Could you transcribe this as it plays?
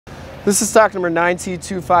This is stock number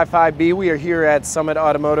 9T255B. We are here at Summit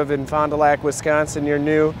Automotive in Fond du Lac, Wisconsin, your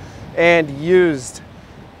new and used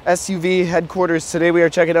SUV headquarters. Today we are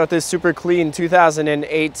checking out this super clean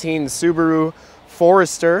 2018 Subaru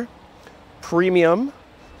Forester Premium.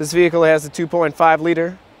 This vehicle has a 2.5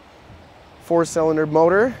 liter 4-cylinder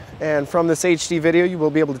motor, and from this HD video you will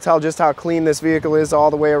be able to tell just how clean this vehicle is all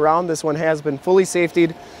the way around. This one has been fully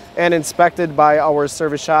safetied and inspected by our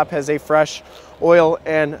service shop, has a fresh oil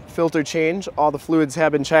and filter change. All the fluids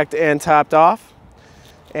have been checked and topped off,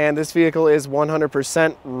 and this vehicle is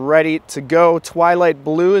 100% ready to go. Twilight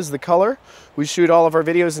blue is the color. We shoot all of our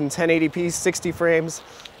videos in 1080p 60 frames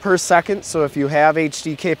per second, so if you have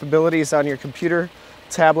HD capabilities on your computer,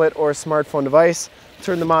 tablet, or smartphone device,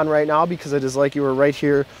 turn them on right now, because it is like you were right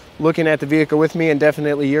here looking at the vehicle with me, and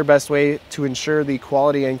definitely your best way to ensure the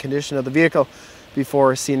quality and condition of the vehicle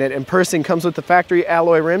before seeing it in person. Comes with the factory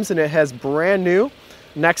alloy rims, and it has brand new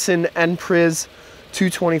Nexen N-Priz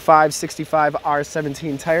 225/65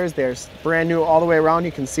 R17 tires. They're brand new all the way around.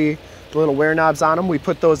 You can see the little wear knobs on them. We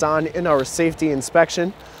put those on in our safety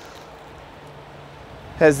inspection.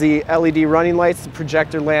 Has the LED running lights, the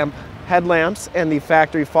projector lamp headlamps, and the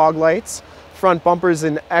factory fog lights. Front bumper's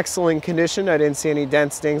in excellent condition. I didn't see any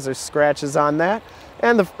dents, dings, or scratches on that.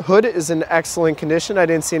 And the hood is in excellent condition. I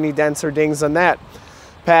didn't see any dents or dings on that.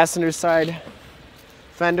 Passenger side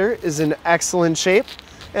fender is in excellent shape.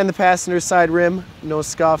 And the passenger side rim, no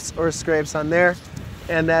scuffs or scrapes on there.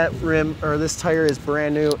 And that rim, or this tire, is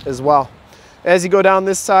brand new as well. As you go down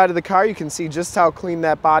this side of the car, you can see just how clean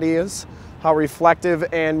that body is, how reflective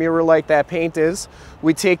and mirror-like that paint is.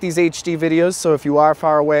 We take these HD videos, so if you are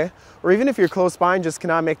far away, or even if you're close by and just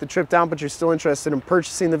cannot make the trip down, but you're still interested in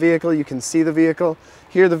purchasing the vehicle, you can see the vehicle,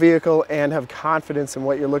 hear the vehicle, and have confidence in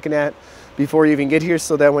what you're looking at before you even get here,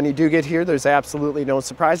 so that when you do get here, there's absolutely no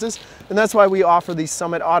surprises. And that's why we offer the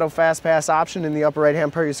Summit Auto Fast Pass option. In the upper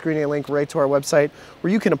right-hand part of your screen, a link right to our website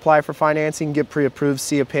where you can apply for financing, get pre-approved,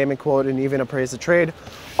 see a payment quote, and even appraise a trade,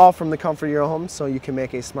 all from the comfort of your home, so you can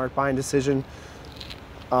make a smart buying decision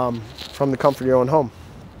from the comfort of your own home.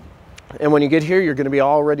 And when you get here, you're going to be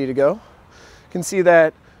all ready to go. You can see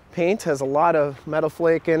that paint has a lot of metal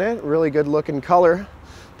flake in it, really good looking color.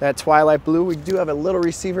 That Twilight blue. We do have a little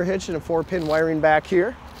receiver hitch and a 4-pin wiring back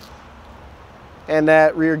here. And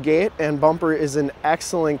that rear gate and bumper is in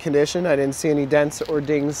excellent condition. I didn't see any dents or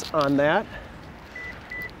dings on that.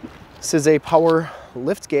 This is a power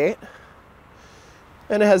lift gate,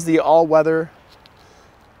 and it has the all-weather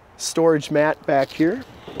storage mat back here.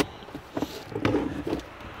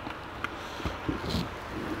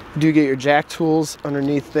 You do get your jack tools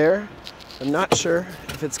underneath there. I'm not sure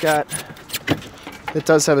if it's got, it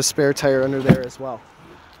does have a spare tire under there as well.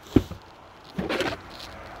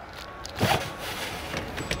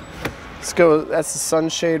 Let's go, that's the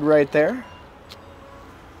sunshade right there.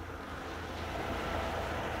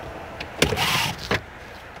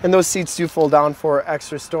 And those seats do fold down for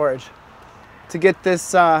extra storage. To get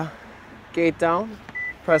this gate down,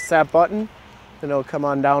 press that button and it'll come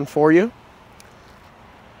on down for you.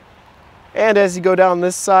 And as you go down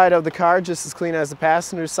this side of the car, just as clean as the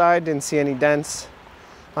passenger side. Didn't see any dents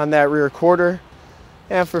on that rear quarter.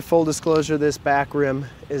 And for full disclosure, this back rim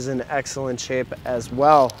is in excellent shape as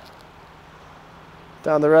well.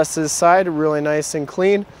 Down the rest of the side, really nice and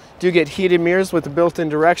clean. Do get heated mirrors with the built-in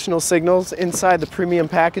directional signals. Inside, the premium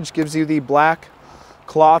package gives you the black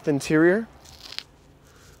cloth interior.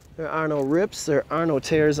 There are no rips, there are no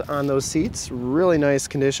tears on those seats. Really nice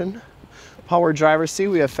condition. Power driver's seat.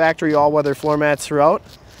 We have factory all-weather floor mats throughout.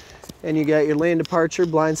 And you got your lane departure,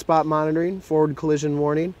 blind spot monitoring, forward collision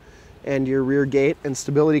warning, and your rear gate and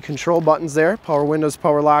stability control buttons there. Power windows,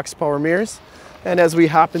 power locks, power mirrors. And as we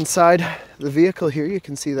hop inside the vehicle here, you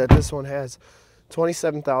can see that this one has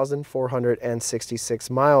 27,466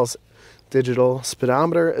 miles. Digital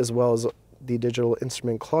speedometer, as well as the digital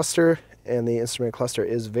instrument cluster. And the instrument cluster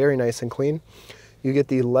is very nice and clean. You get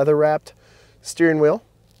the leather-wrapped steering wheel.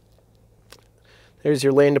 There's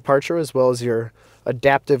your lane departure, as well as your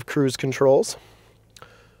adaptive cruise controls.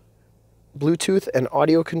 Bluetooth and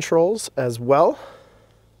audio controls as well.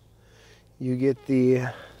 You get the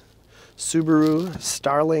Subaru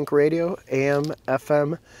Starlink radio, AM,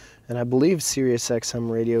 FM, and I believe Sirius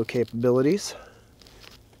XM radio capabilities.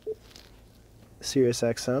 Sirius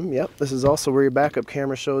XM, yep. This is also where your backup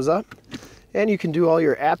camera shows up. And you can do all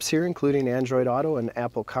your apps here, including Android Auto and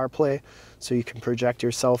Apple CarPlay. So you can project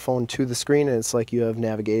your cell phone to the screen, and it's like you have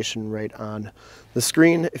navigation right on the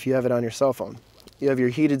screen if you have it on your cell phone. You have your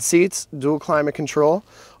heated seats, dual climate control,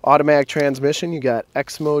 automatic transmission. You got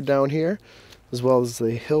X mode down here, as well as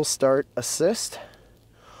the hill start assist.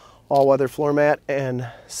 All-weather floor mat and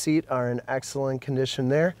seat are in excellent condition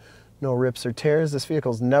there. No rips or tears. This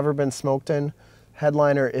vehicle's never been smoked in.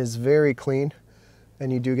 Headliner is very clean,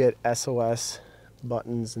 and you do get SOS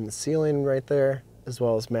buttons in the ceiling right there, as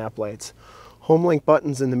well as map lights. Homelink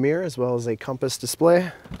buttons in the mirror, as well as a compass display.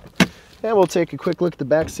 And we'll take a quick look at the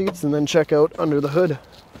back seats and then check out under the hood.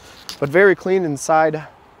 But very clean inside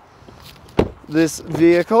this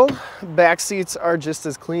vehicle. Back seats are just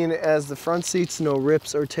as clean as the front seats. No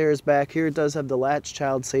rips or tears back here. It does have the Latch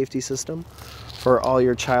child safety system for all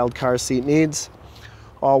your child car seat needs.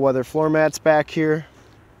 All-weather floor mats back here.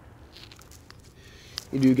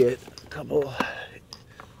 You do get a couple,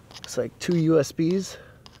 looks like 2 USBs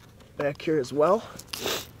back here as well.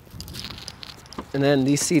 And then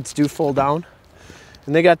these seats do fold down.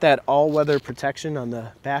 And they got that all-weather protection on the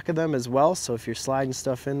back of them as well. So if you're sliding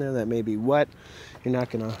stuff in there that may be wet, you're not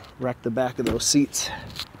gonna wreck the back of those seats.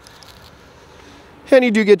 And you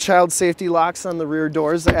do get child safety locks on the rear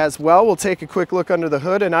doors as well. We'll take a quick look under the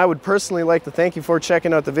hood, and I would personally like to thank you for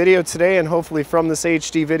checking out the video today, and hopefully from this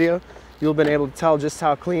HD video, you'll been able to tell just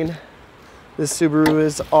how clean this Subaru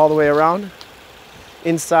is all the way around,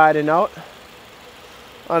 inside and out.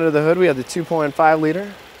 Under the hood, we have the 2.5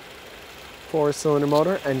 liter 4-cylinder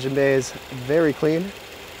motor. Engine bay is very clean,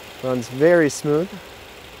 runs very smooth.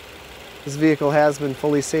 This vehicle has been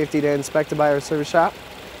fully safetied and inspected by our service shop.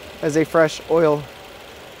 Has a fresh oil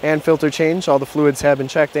and filter change. All the fluids have been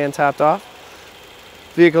checked and topped off.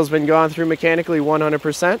 Vehicle's been gone through mechanically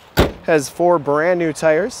 100%. Has 4 brand new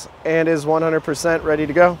tires and is 100% ready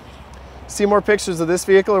to go. See more pictures of this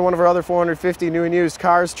vehicle or one of our other 450 new and used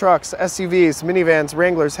cars, trucks, SUVs, minivans,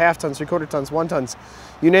 Wranglers, half tons, 3/4 tons, 1 tons.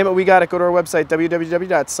 You name it, we got it. Go to our website,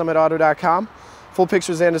 www.summitauto.com. Full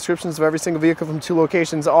pictures and descriptions of every single vehicle from 2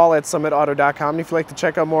 locations, all at summitauto.com. And if you'd like to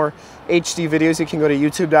check out more HD videos, you can go to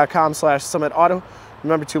youtube.com/summitauto.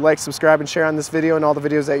 Remember to like, subscribe, and share on this video and all the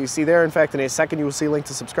videos that you see there. In fact, in a second, you will see a link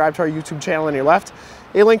to subscribe to our YouTube channel on your left,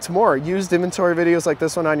 a link to more used inventory videos like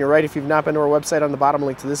this one on your right. If you've not been to our website, on the bottom,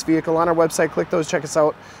 link to this vehicle on our website. Click those, check us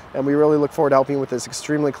out, and we really look forward to helping you with this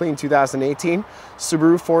extremely clean 2018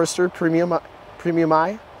 Subaru Forester Premium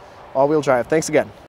I all-wheel drive. Thanks again.